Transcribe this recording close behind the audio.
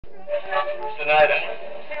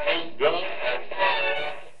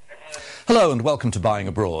Hello and welcome to Buying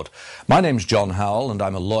Abroad. My name's John Howell and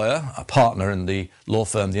I'm a lawyer, a partner in the law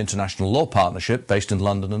firm, the International Law Partnership, based in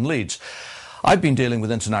London and Leeds. I've been dealing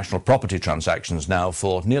with international property transactions now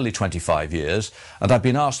for nearly 25 years, and I've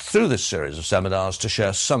been asked through this series of seminars to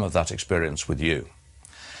share some of that experience with you.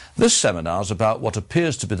 This seminar is about what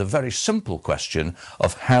appears to be the very simple question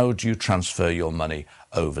of how do you transfer your money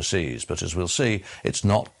overseas, but as we'll see, it's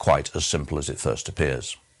not quite as simple as it first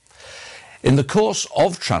appears. In the course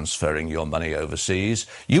of transferring your money overseas,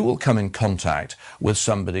 you will come in contact with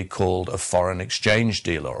somebody called a foreign exchange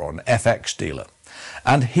dealer or an FX dealer.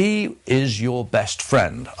 And he is your best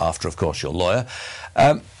friend, after, of course, your lawyer,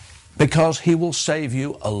 because he will save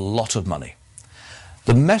you a lot of money.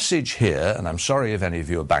 The message here, and I'm sorry if any of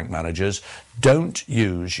you are bank managers, don't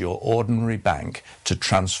use your ordinary bank to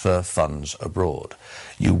transfer funds abroad.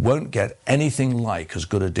 You won't get anything like as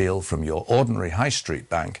good a deal from your ordinary high street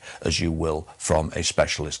bank as you will from a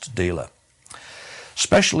specialist dealer.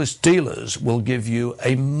 Specialist dealers will give you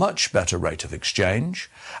a much better rate of exchange,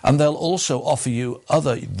 and they'll also offer you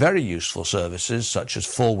other very useful services such as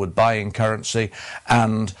forward buying currency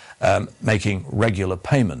and making regular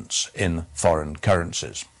payments in foreign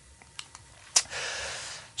currencies.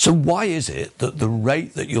 So why is it that the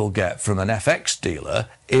rate that you'll get from an FX dealer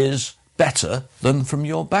is better than from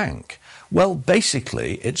your bank? Well,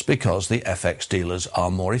 basically, it's because the FX dealers are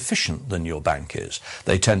more efficient than your bank is.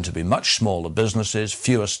 They tend to be much smaller businesses,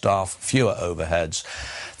 fewer staff, fewer overheads.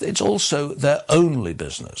 It's also their only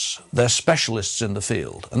business. They're specialists in the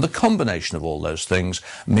field. And the combination of all those things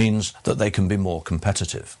means that they can be more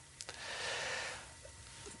competitive.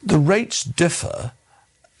 The rates differ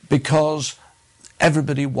because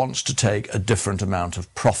everybody wants to take a different amount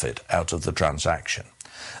of profit out of the transaction.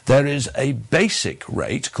 There is a basic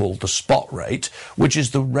rate called the spot rate, which is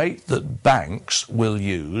the rate that banks will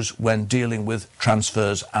use when dealing with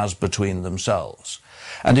transfers as between themselves.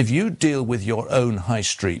 And if you deal with your own high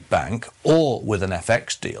street bank or with an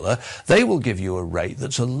FX dealer, they will give you a rate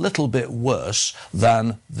that's a little bit worse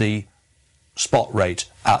than the spot rate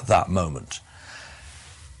at that moment.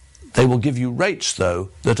 They will give you rates, though,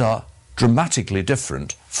 that are dramatically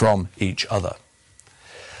different from each other.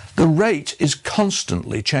 The rate is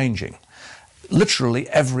constantly changing. Literally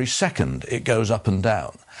every second it goes up and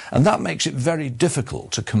down. And that makes it very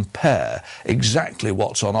difficult to compare exactly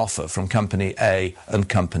what's on offer from company A and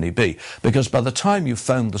company B. Because by the time you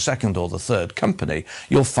phone the second or the third company,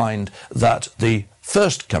 you'll find that the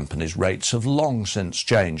first company's rates have long since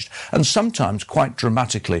changed, and sometimes quite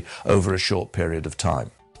dramatically over a short period of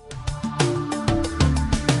time.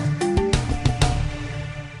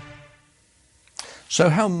 So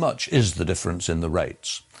how much is the difference in the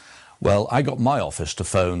rates? Well, I got my office to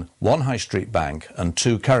phone one high street bank and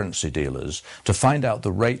two currency dealers to find out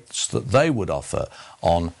the rates that they would offer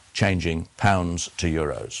on changing pounds to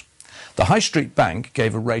euros. The high street bank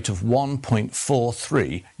gave a rate of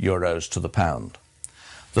 1.43 euros to the pound.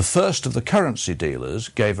 The first of the currency dealers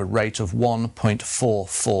gave a rate of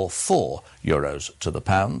 1.444 euros to the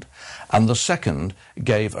pound, and the second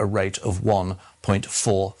gave a rate of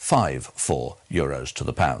 1.454 euros to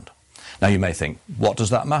the pound. Now you may think, what does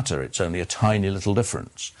that matter? It's only a tiny little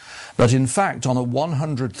difference. But in fact, on a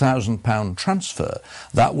 £100,000 transfer,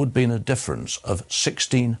 that would be a difference of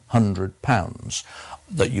 £1,600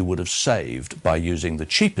 that you would have saved by using the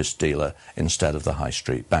cheapest dealer instead of the high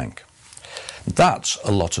street bank. That's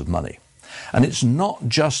a lot of money. And it's not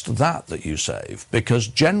just that you save, because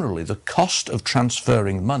generally the cost of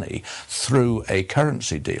transferring money through a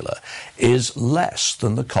currency dealer is less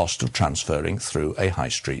than the cost of transferring through a high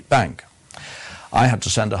street bank. I had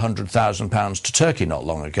to send £100,000 to Turkey not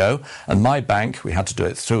long ago, and my bank, we had to do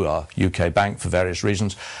it through our UK bank for various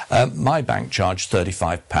reasons, my bank charged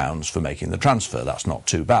 £35 for making the transfer. That's not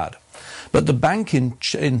too bad. But the bank in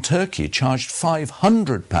Turkey charged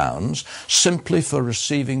 £500 simply for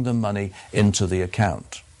receiving the money into the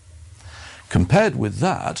account. Compared with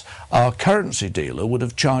that, our currency dealer would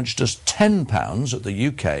have charged us £10 at the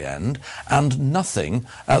UK end and nothing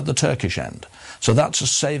at the Turkish end. So that's a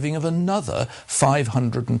saving of another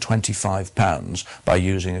 £525 by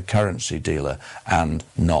using a currency dealer and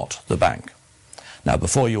not the bank. Now,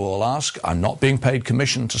 before you all ask, I'm not being paid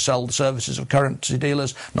commission to sell the services of currency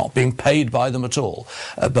dealers, not being paid by them at all.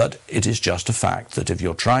 But it is just a fact that if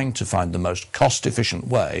you're trying to find the most cost-efficient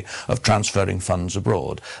way of transferring funds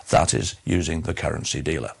abroad, that is using the currency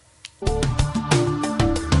dealer.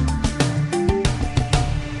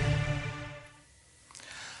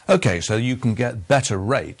 Okay, so you can get better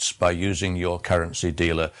rates by using your currency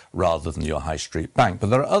dealer rather than your high street bank. But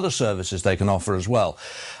there are other services they can offer as well.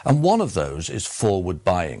 And one of those is forward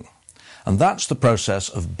buying. And that's the process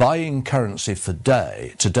of buying currency for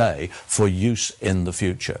today for use in the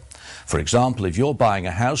future. For example, if you're buying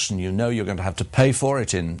a house and you know you're going to have to pay for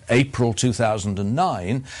it in April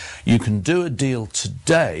 2009, you can do a deal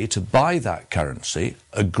today to buy that currency,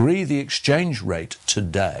 agree the exchange rate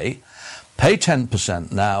today, pay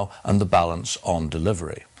 10% now and the balance on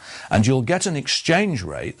delivery. And you'll get an exchange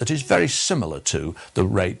rate that is very similar to the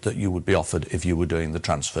rate that you would be offered if you were doing the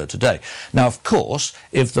transfer today. Now, of course,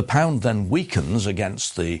 if the pound then weakens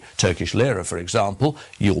against the Turkish lira, for example,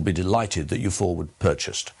 you'll be delighted that you forward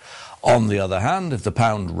purchased. On the other hand, if the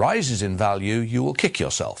pound rises in value, you will kick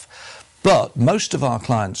yourself. But most of our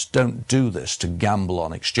clients don't do this to gamble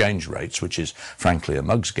on exchange rates, which is frankly a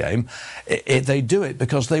mug's game. They do it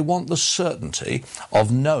because they want the certainty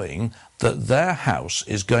of knowing that their house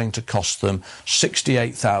is going to cost them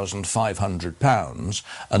 £68,500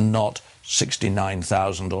 and not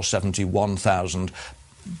 £69,000 or £71,000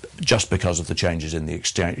 just because of the changes in the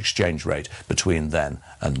exchange rate between then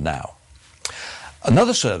and now.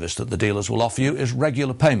 Another service that the dealers will offer you is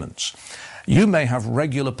regular payments. You may have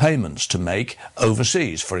regular payments to make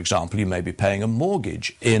overseas. For example, you may be paying a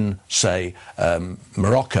mortgage in, say,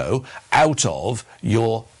 Morocco out of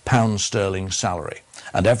your pound sterling salary.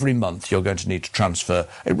 And every month you're going to need to transfer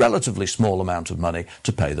a relatively small amount of money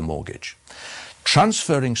to pay the mortgage.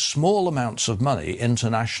 Transferring small amounts of money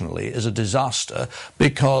internationally is a disaster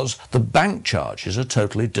because the bank charges are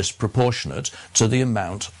totally disproportionate to the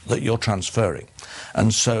amount that you're transferring.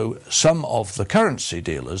 And so some of the currency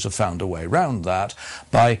dealers have found a way around that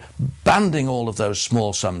by banding all of those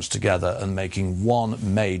small sums together and making one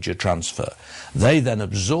major transfer. They then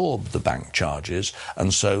absorb the bank charges,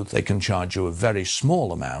 and so they can charge you a very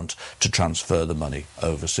small amount to transfer the money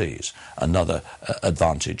overseas. Another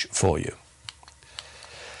advantage for you.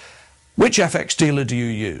 Which FX dealer do you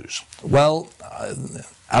use? Well,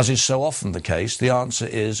 as is so often the case, the answer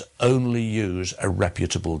is only use a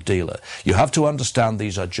reputable dealer. You have to understand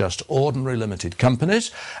these are just ordinary limited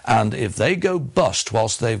companies, and if they go bust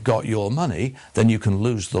whilst they've got your money, then you can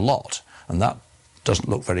lose the lot, and that doesn't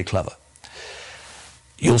look very clever.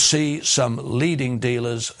 You'll see some leading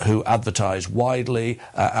dealers who advertise widely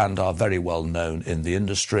and are very well known in the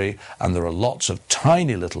industry, and there are lots of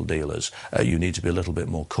tiny little dealers. You need to be a little bit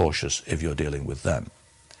more cautious if you're dealing with them.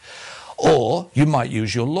 Or you might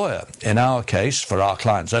use your lawyer. In our case, for our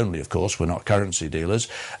clients only, of course, we're not currency dealers,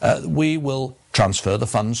 we will transfer the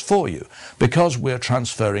funds for you. Because we're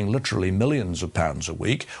transferring literally millions of pounds a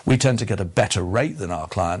week, we tend to get a better rate than our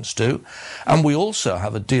clients do. And we also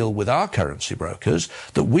have a deal with our currency brokers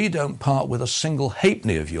that we don't part with a single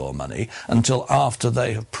halfpenny of your money until after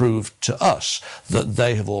they have proved to us that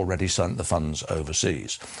they have already sent the funds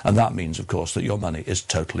overseas. And that means, of course, that your money is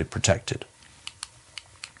totally protected.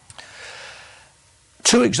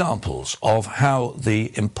 Two examples of how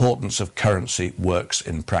the importance of currency works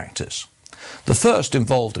in practice. The first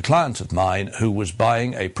involved a client of mine who was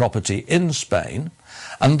buying a property in Spain,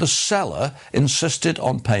 and the seller insisted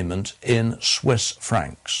on payment in Swiss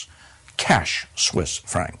francs, cash Swiss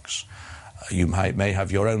francs. You may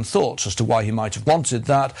have your own thoughts as to why he might have wanted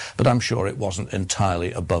that, but I'm sure it wasn't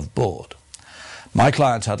entirely above board. My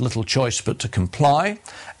client had little choice but to comply,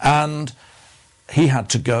 and he had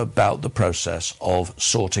to go about the process of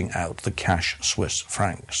sorting out the cash Swiss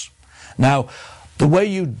francs. Now, the way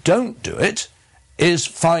you don't do it is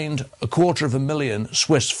find 250,000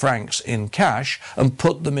 Swiss francs in cash and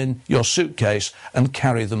put them in your suitcase and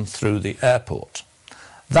carry them through the airport.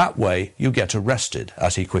 That way you get arrested,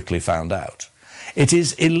 as he quickly found out. It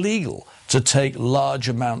is illegal to take large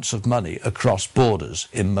amounts of money across borders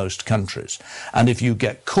in most countries. And if you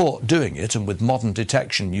get caught doing it, and with modern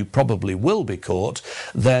detection you probably will be caught,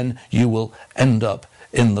 then you will end up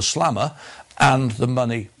in the slammer and the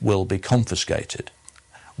money will be confiscated.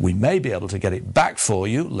 We may be able to get it back for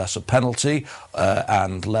you, less a penalty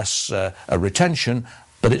and less a retention,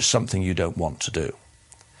 but it's something you don't want to do.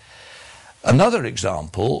 Another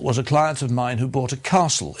example was a client of mine who bought a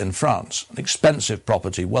castle in France, an expensive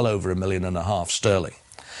property, well over £1.5 million sterling.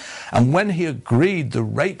 And when he agreed the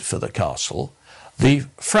rate for the castle, the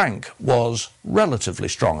franc was relatively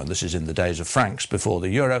strong, and this is in the days of francs before the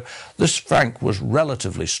euro. This franc was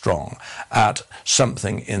relatively strong at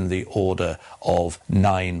something in the order of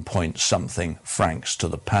 9 point something francs to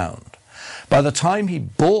the pound. By the time he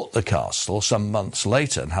bought the castle some months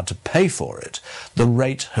later and had to pay for it, the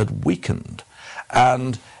rate had weakened,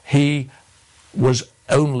 and he was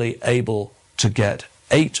only able to get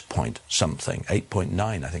 8 point something, 8.9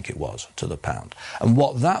 I think it was, to the pound. And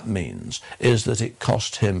what that means is that it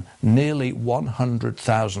cost him nearly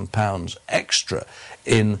 £100,000 extra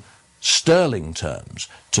in sterling terms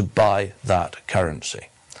to buy that currency.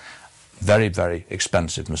 Very, very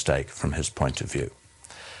expensive mistake from his point of view.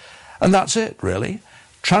 And that's it, really.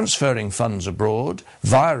 Transferring funds abroad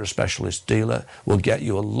via a specialist dealer will get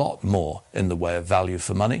you a lot more in the way of value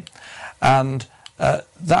for money, and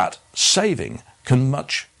that saving can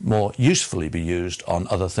much more usefully be used on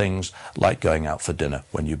other things like going out for dinner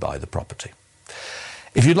when you buy the property.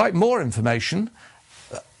 If you'd like more information,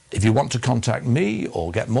 if you want to contact me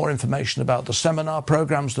or get more information about the seminar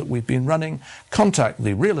programs that we've been running, contact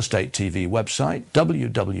the Real Estate TV website,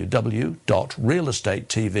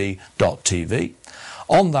 www.realestatetv.tv.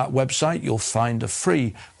 On that website, you'll find a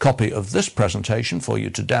free copy of this presentation for you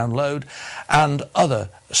to download and other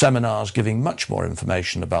seminars giving much more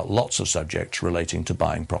information about lots of subjects relating to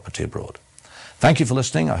buying property abroad. Thank you for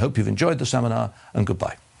listening. I hope you've enjoyed the seminar, and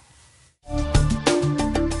goodbye.